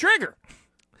pull the trigger.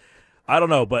 I don't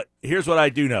know, but here's what I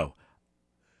do know.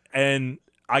 And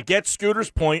I get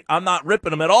Scooter's point. I'm not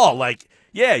ripping him at all.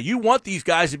 Yeah, you want these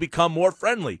guys to become more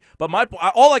friendly. But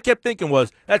all I kept thinking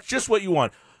was, that's just what you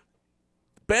want.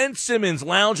 Ben Simmons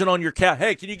lounging on your couch.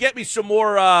 Hey, can you get me some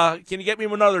more? Can you get me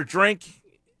another drink?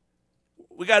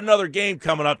 We got another game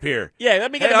coming up here. Yeah,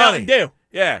 let me get Hey, a Mountain honey. Dew.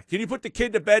 Yeah, can you put the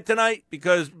kid to bed tonight?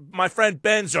 Because my friend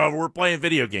Ben's over. We're playing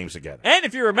video games together. And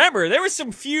if you remember, there was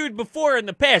some feud before in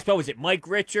the past. What was it? Mike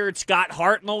Richards, Scott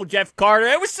Hartnell, Jeff Carter.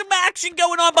 There was some action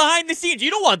going on behind the scenes.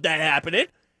 You don't want that happening.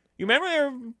 You remember they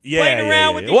were playing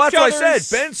around with each Well, that's what I other's-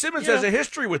 said. Ben Simmons has a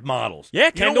history with models. Yeah,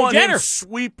 you Kendall don't want Jenner.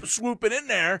 him swooping in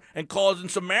there and causing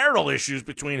some marital issues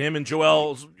between him and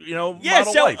Joel's, Yeah,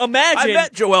 model so wife. imagine- I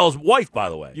met Joel's wife, by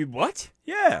the way. You what?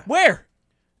 Yeah, Where?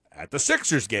 at the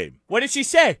Sixers game. What did she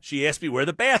say? She asked me where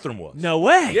the bathroom was. No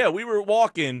way. Yeah, we were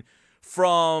walking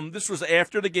from. This was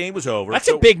after the game was over. That's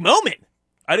a big moment.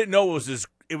 I didn't know it was his.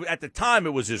 At the time,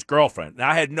 it was his girlfriend. And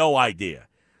I had no idea.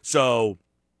 So,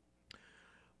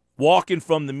 walking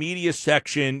from the media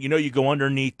section, you go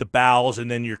underneath the bowels, and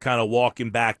then you're kind of walking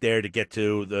back there to get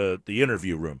to the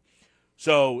interview room.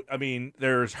 So, I mean,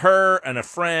 there's her and a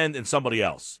friend and somebody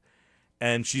else.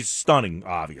 And she's stunning,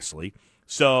 obviously.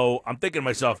 So, I'm thinking to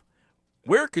myself,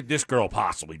 where could this girl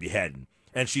possibly be heading?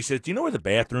 And she said, do you know where the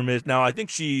bathroom is? Now, I think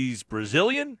she's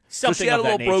Brazilian. Something so she had of a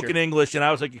that little broken nature. English, and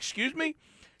I was like, excuse me?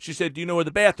 She said, do you know where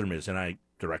the bathroom is? And I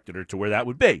directed her to where that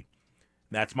would be. And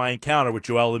that's my encounter with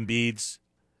Joel Embiid's.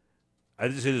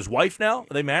 Is it his wife now?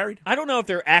 Are they married? I don't know if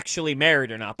they're actually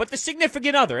married or not, but the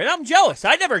significant other. And I'm jealous.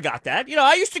 I never got that.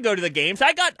 I used to go to the games.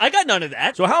 I got none of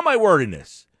that. So how am I wording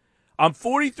this? I'm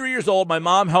 43 years old. My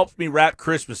mom helps me wrap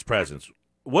Christmas presents.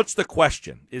 What's the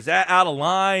question? Is that out of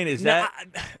line?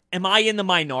 Am I in the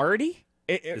minority?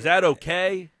 Is that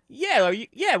okay? Yeah.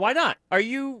 Yeah. Why not? Are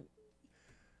you?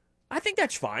 I think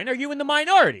that's fine. Are you in the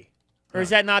minority, or is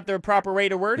that not the proper way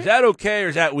to word Is it? that okay, or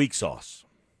is that weak sauce?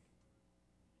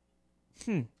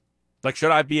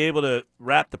 Should I be able to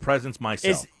wrap the presents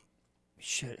myself?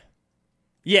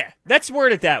 Yeah. Let's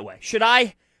word it that way. Should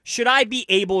I be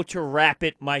able to wrap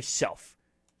it myself?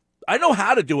 I know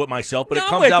how to do it myself, but No, it I'm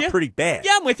comes with out you. pretty bad.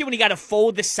 Yeah, I'm with you. When you got to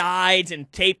fold the sides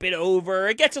and tape it over,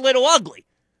 it gets a little ugly.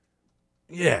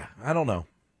 Yeah, I don't know.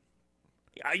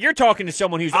 You're talking to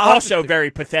someone who's I'll have also to-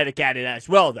 very pathetic at it as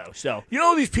well, though. So You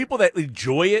know these people that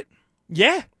enjoy it?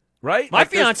 yeah, Right? My Like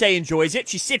fiance enjoys it.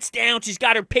 She sits down. She's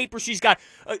got her paper. She's got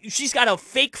a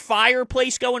fake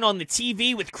fireplace going on the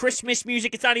TV with Christmas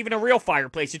music. It's not even a real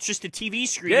fireplace. It's just a TV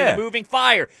screen and a moving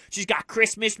fire. She's got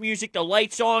Christmas music, the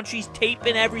lights on. She's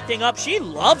taping everything up. She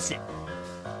loves it.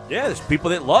 Yeah, there's people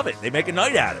that love it. They make a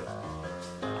night out of it.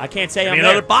 I can't say Give I'm me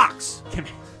another there. box.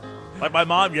 Like my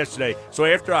mom yesterday. So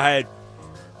after I had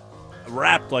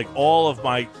wrapped like all of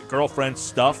my girlfriend's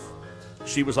stuff,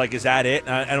 she was like, "Is that it?"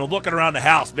 And I'm looking around the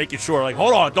house, making sure, like,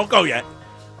 hold on, don't go yet.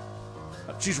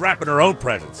 She's wrapping her own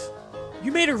presents.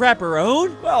 You made her wrap her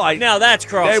own? Well, now that's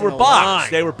crossing They were the boxed.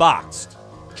 line. They were boxed.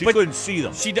 She couldn't see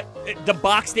them. The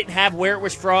box didn't have where it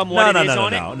was from, what it is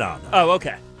on it? No. Oh,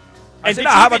 okay. I said,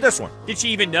 how about this one? Did she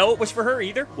even know it was for her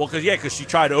either? Well, because she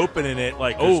tried opening it,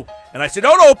 like, and I said,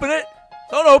 don't open it.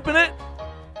 Don't open it.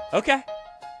 Okay.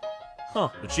 Huh.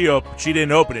 But she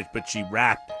didn't open it, but she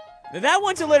wrapped it. Now, that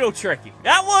one's a little tricky.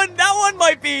 That one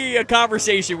might be a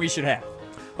conversation we should have.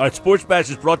 All right, Sports Bash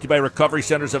is brought to you by Recovery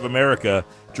Centers of America,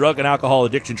 drug and alcohol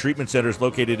addiction treatment centers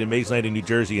located in Mays Landing, New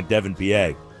Jersey, and Devon,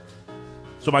 PA.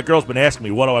 So my girl's been asking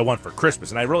me, what do I want for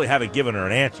Christmas? And I really haven't given her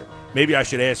an answer. Maybe I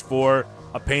should ask for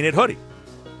a painted hoodie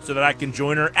so that I can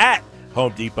join her at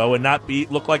Home Depot and not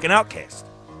look like an outcast.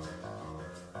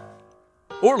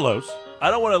 Or Lowe's.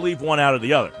 I don't want to leave one out of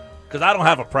the other because I don't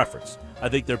have a preference. I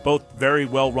think they're both very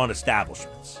well-run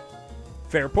establishments.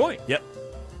 Fair point. Yep.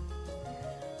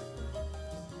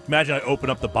 Imagine I open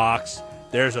up the box.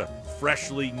 There's a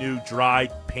freshly new dry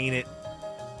paint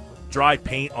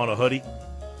on a hoodie.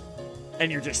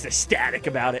 And you're just ecstatic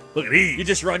about it. Look at these. You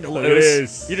just run to Look at Lowe's.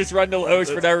 this. You just run to Lowe's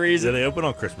for no reason. Do they open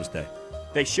on Christmas Day?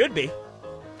 They should be.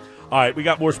 All right, we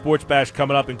got more Sports Bash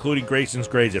coming up, including Grayson's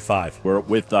Grades at 5. We're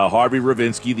with Harvey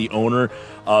Ravinsky, the owner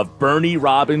of Bernie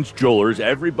Robbins Jewelers.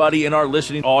 Everybody in our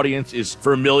listening audience is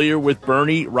familiar with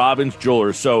Bernie Robbins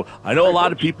Jewelers. So I know a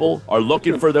lot of people are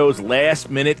looking for those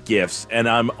last-minute gifts, and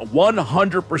I'm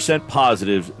 100%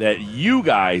 positive that you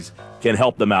guys can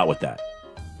help them out with that.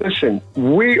 Listen,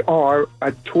 we are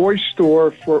a toy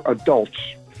store for adults.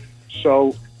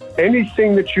 So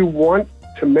anything that you want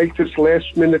to make this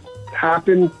last minute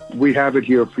happen, we have it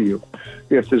here for you.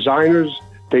 We have designers,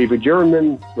 David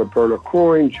Yurman, Roberta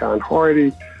Coyne, John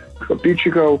Hardy,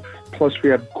 Bichigo, plus we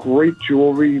have great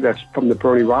jewelry that's from the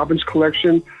Bernie Robbins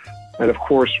collection. And of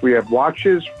course, we have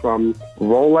watches from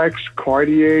Rolex,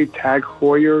 Cartier, Tag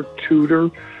Heuer, Tudor.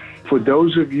 For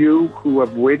those of you who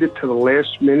have waited to the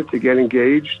last minute to get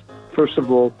engaged, first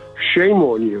of all, shame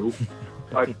on you.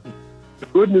 But the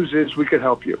good news is we can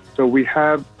help you. So we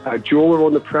have a jeweler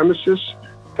on the premises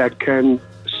that can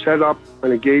set up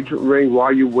an engagement ring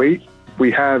while you wait.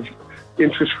 We have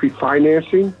interest-free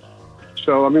financing.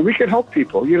 So, I mean, we can help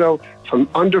people, from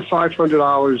under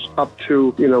 $500 up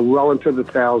to, well into the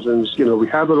thousands. We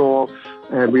have it all.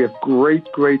 And we have great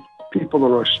people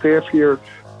on our staff here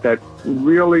that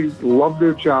really love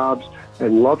their jobs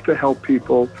and love to help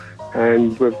people.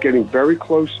 And we're getting very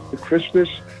close to Christmas.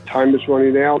 Time is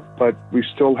running out, but we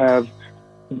still have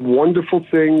wonderful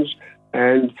things.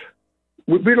 And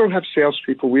we don't have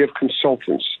salespeople. We have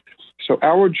consultants. So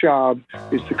our job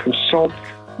is to consult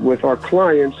with our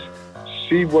clients,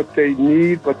 see what they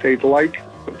need, what they'd like,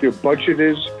 what their budget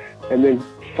is, and then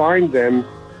find them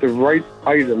the right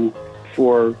item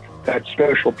for that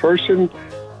special person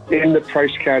in the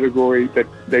price category that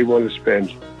they want to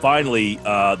spend. Finally,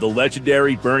 the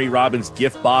legendary Bernie Robbins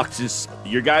gift boxes.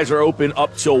 Your guys are open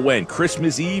up till when?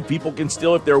 Christmas Eve? People can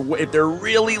still, if they're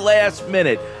really last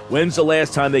minute, when's the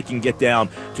last time they can get down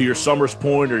to your Summers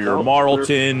Point or your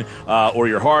Marlton or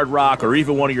your Hard Rock or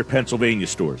even one of your Pennsylvania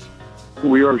stores?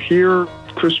 We are here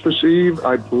Christmas Eve.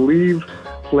 I believe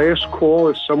last call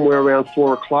is somewhere around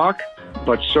 4 o'clock.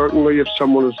 But certainly if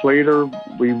someone is later,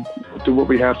 we do what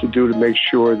we have to do to make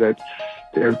sure that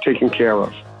they're taken care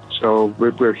of. So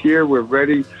we're here, we're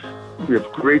ready, we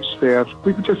have great staff.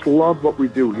 We just love what we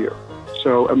do here.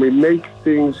 So, and we make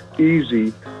things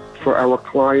easy for our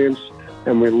clients,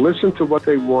 and we listen to what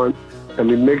they want, and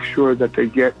we make sure that they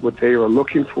get what they are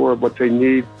looking for, what they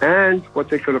need, and what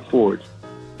they can afford.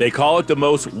 They call it the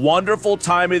most wonderful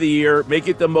time of the year. Make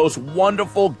it the most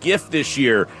wonderful gift this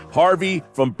year. Harvey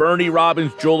from Bernie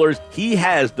Robbins Jewelers, he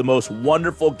has the most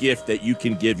wonderful gift that you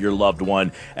can give your loved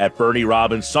one at Bernie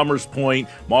Robbins, Summers Point,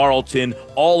 Marlton,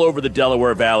 all over the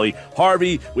Delaware Valley.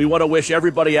 Harvey, we want to wish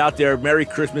everybody out there Merry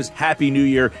Christmas, Happy New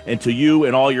Year, and to you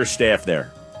and all your staff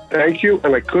there. Thank you,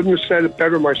 and I couldn't have said it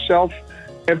better myself.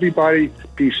 Everybody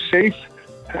be safe.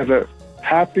 Have a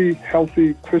happy,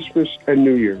 healthy Christmas and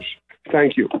New Year's.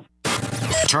 Thank you.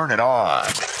 Turn it on.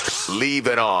 Leave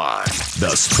it on.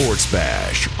 The Sports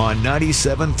Bash on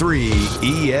 97.3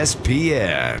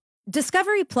 ESPN.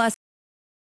 Discovery Plus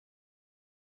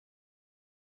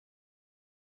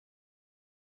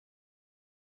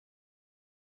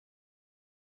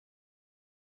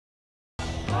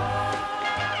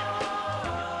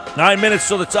 9 minutes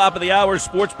till the top of the hour.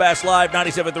 Sports Bash Live,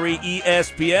 97.3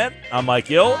 ESPN. I'm Mike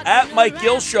Gill, at Mike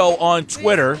Gill Show on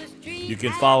Twitter. You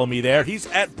can follow me there. He's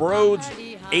at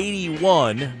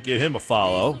Brodes81. Give him a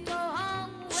follow.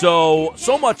 So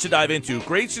much to dive into.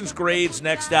 Grayson's grades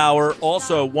next hour.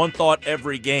 Also, one thought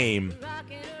every game.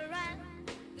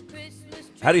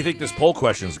 How do you think this poll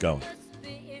question's going?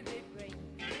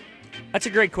 That's a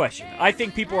great question. I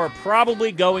think people are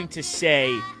probably going to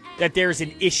say that there's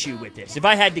an issue with this. If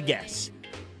I had to guess,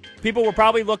 people will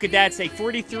probably look at that and say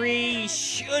 43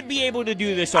 should be able to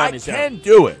do this on his own. I can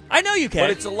do it. I know you can.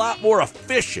 But it's a lot more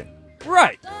efficient.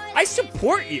 Right. I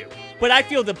support you, but I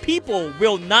feel the people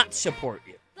will not support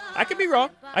you. I could be wrong.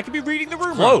 I could be reading the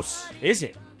room Close. wrong. Is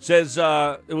it? Says,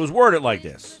 it was worded like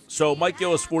this. So Mike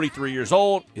Gill is 43 years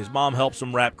old. His mom helps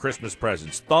him wrap Christmas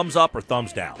presents. Thumbs up or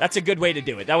thumbs down? That's a good way to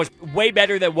do it. That was way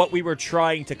better than what we were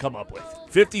trying to come up with.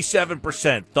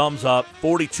 57% thumbs up,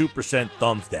 42%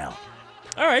 thumbs down.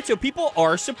 All right, so people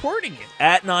are supporting it.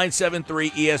 At 973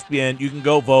 ESPN, you can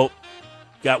go vote.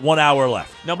 Got 1 hour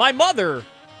left. Now, my mother,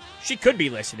 she could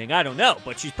be listening. I don't know.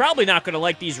 But she's probably not going to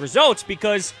like these results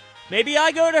because maybe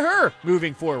I go to her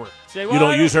moving forward. Say, well, you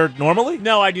don't use her normally?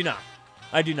 No, I do not.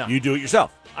 I do not. You do it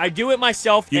yourself? I do it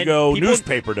myself. You and go people,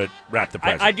 newspaper to wrap the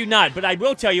present? I do not, but I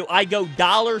will tell you, I go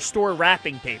dollar store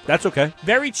wrapping paper. That's okay.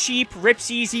 Very cheap, rips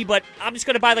easy, but I'm just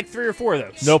going to buy like 3 or 4 of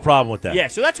those. No problem with that. Yeah,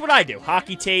 so that's what I do.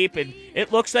 Hockey tape, and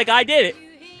it looks like I did it.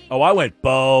 Oh, I went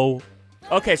bow.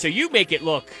 Okay, so you make it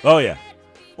look. Oh, yeah.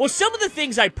 Well, some of the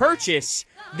things I purchase,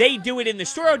 they do it in the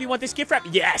store. Oh, do you want this gift wrap?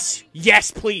 Yes.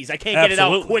 Yes, please. I can't get it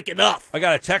out quick enough. I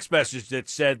got a text message that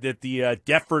said that the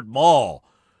Deptford Mall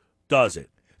does it.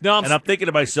 No, and I'm thinking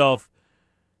to myself,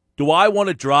 do I want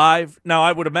to drive? Now,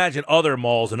 I would imagine other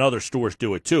malls and other stores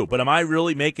do it too, but am I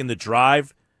really making the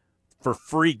drive for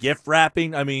free gift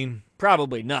wrapping? I mean,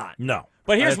 probably not. No.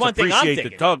 But here's one thing I'm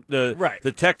thinking.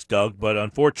 The text, Doug, but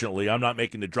unfortunately, I'm not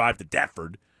making the drive to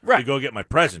Deptford to go get my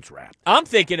presents wrapped. I'm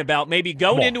thinking about maybe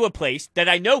going into a place that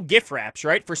I know gift wraps,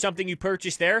 right, for something you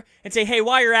purchased there, and say, hey,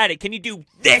 while you're at it, can you do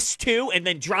this too? And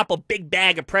then drop a big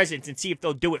bag of presents and see if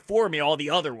they'll do it for me, all the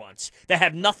other ones that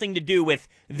have nothing to do with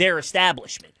their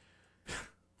establishment.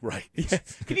 Right.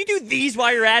 Can you do these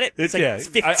while you're at it? It's like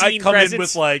 15 I come presents. in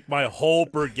with like my whole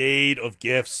brigade of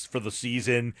gifts for the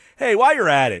season. Hey, while you're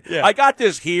at it, yeah. I got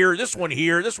this here, this one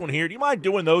here, this one here. Do you mind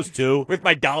doing those too? With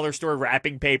my dollar store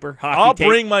wrapping paper, I'll tape.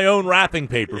 bring my own wrapping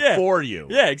paper for you.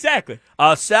 Yeah, exactly.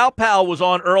 Sal Powell was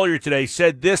on earlier today,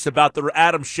 said this about the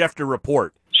Adam Schefter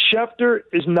report. Schefter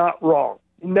is not wrong.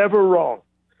 Never wrong.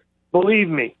 Believe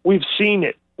me, we've seen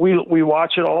it. We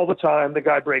watch it all the time. The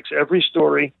guy breaks every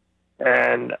story.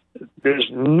 And there's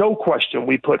no question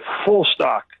we put full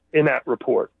stock in that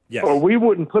report. Yes. Or we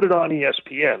wouldn't put it on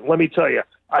ESPN. Let me tell you,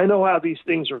 I know how these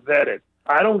things are vetted.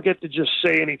 I don't get to just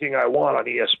say anything I want on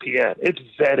ESPN. It's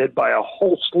vetted by a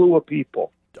whole slew of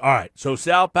people. All right, so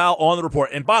Sal Powell on the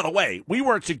report. And by the way, we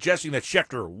weren't suggesting that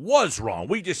Schefter was wrong.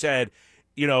 We just said,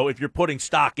 you know, if you're putting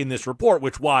stock in this report,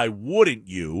 which why wouldn't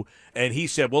you? And he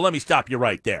said, well, let me stop you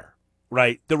right there,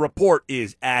 right? The report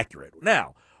is accurate.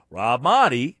 Now, Rob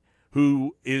Maaddi,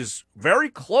 who is very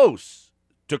close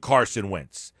to Carson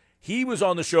Wentz. He was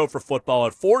on the show for Football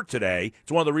at 4 today.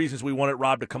 It's one of the reasons we wanted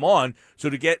Rob to come on. So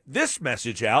to get this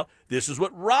message out, this is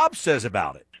what Rob says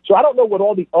about it. So I don't know what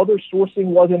all the other sourcing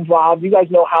was involved. You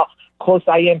guys know how close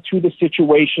I am to the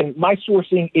situation. My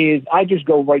sourcing is I just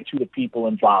go right to the people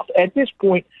involved. At this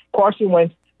point, Carson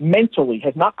Wentz mentally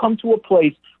has not come to a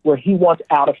place where he wants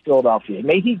out of Philadelphia.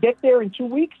 May he get there in 2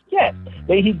 weeks? Yes.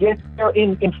 May he get there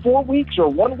in 4 weeks or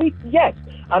 1 week? Yes.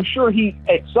 I'm sure he,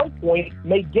 at some point,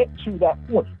 may get to that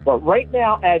point. But right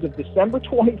now, as of December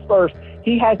 21st,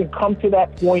 he hasn't come to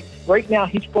that point. Right now,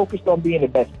 he's focused on being the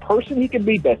best person he can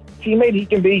be, best teammate he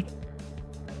can be.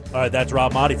 All right, that's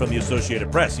Rob Maaddi from the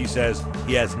Associated Press. He says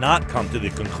he has not come to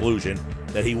the conclusion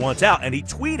that he wants out. And he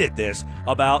tweeted this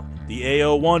about the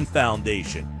AO1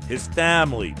 Foundation, his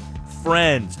family,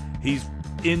 friends. He's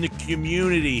in the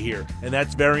community here, and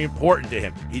that's very important to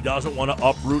him. He doesn't want to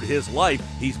uproot his life.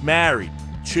 He's married,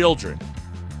 children.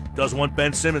 Doesn't want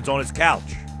Ben Simmons on his couch.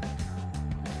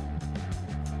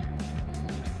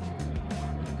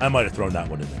 I might have thrown that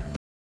one in there.